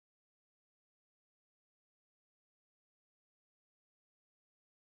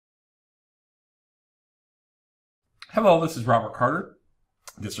Hello, this is Robert Carter,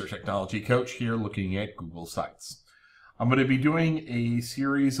 District Technology Coach here looking at Google Sites. I'm going to be doing a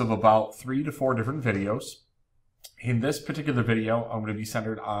series of about 3 to 4 different videos. In this particular video, I'm going to be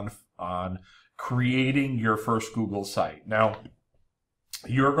centered on creating your first Google site. Now,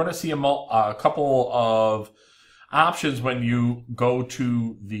 you're going to see a couple of options when you go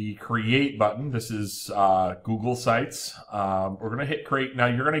to the Create button. This is Google Sites. We're going to hit Create. Now,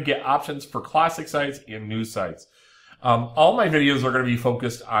 you're going to get options for classic sites and new sites. All my videos are going to be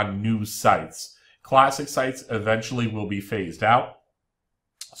focused on new sites. Classic sites eventually will be phased out.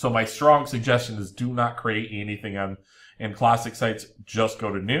 So my strong suggestion is do not create anything in classic sites. Just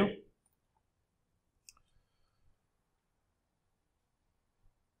go to new.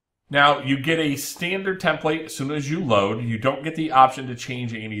 Now you get a standard template as soon as you load. You don't get the option to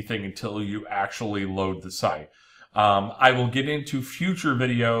change anything until you actually load the site. I will get into future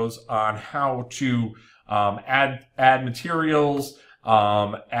videos on how to add materials,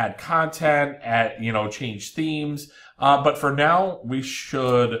 add content, change themes. But for now, we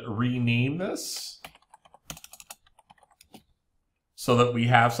should rename this so that we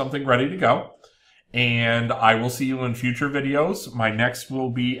have something ready to go. And I will see you in future videos. My next will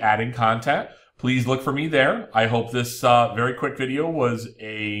be adding content. Please look for me there. I hope this very quick video was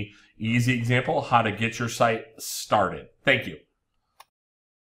an easy example of how to get your site started. Thank you.